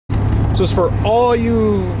This is for all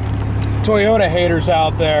you Toyota haters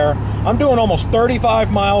out there. I'm doing almost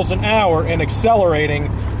 35 miles an hour and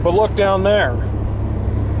accelerating, but look down there.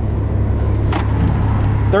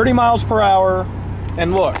 30 miles per hour,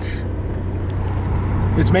 and look.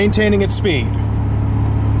 It's maintaining its speed.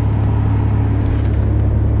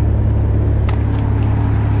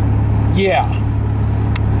 Yeah.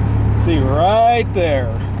 See right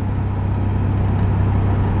there.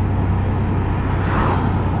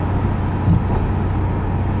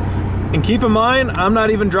 And keep in mind, I'm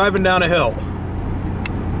not even driving down a hill.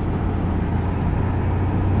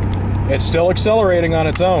 It's still accelerating on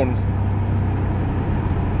its own.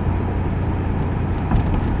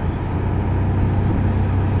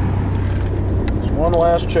 Just one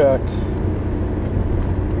last check.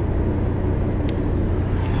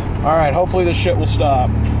 Alright, hopefully this shit will stop.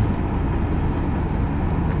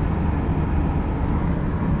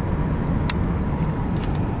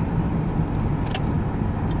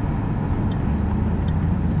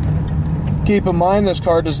 Keep in mind, this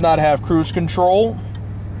car does not have cruise control.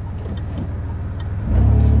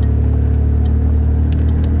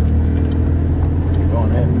 Go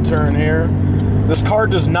ahead and turn here. This car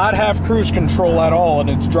does not have cruise control at all, and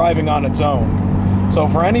it's driving on its own. So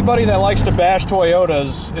for anybody that likes to bash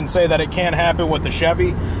Toyotas and say that it can't happen with the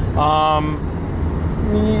Chevy,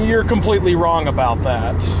 you're completely wrong about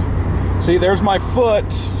that. See, there's my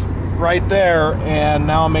foot right there, and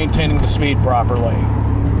now I'm maintaining the speed properly.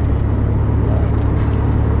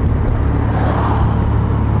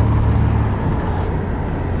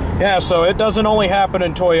 Yeah, so it doesn't only happen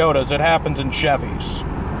in Toyotas, it happens in Chevys.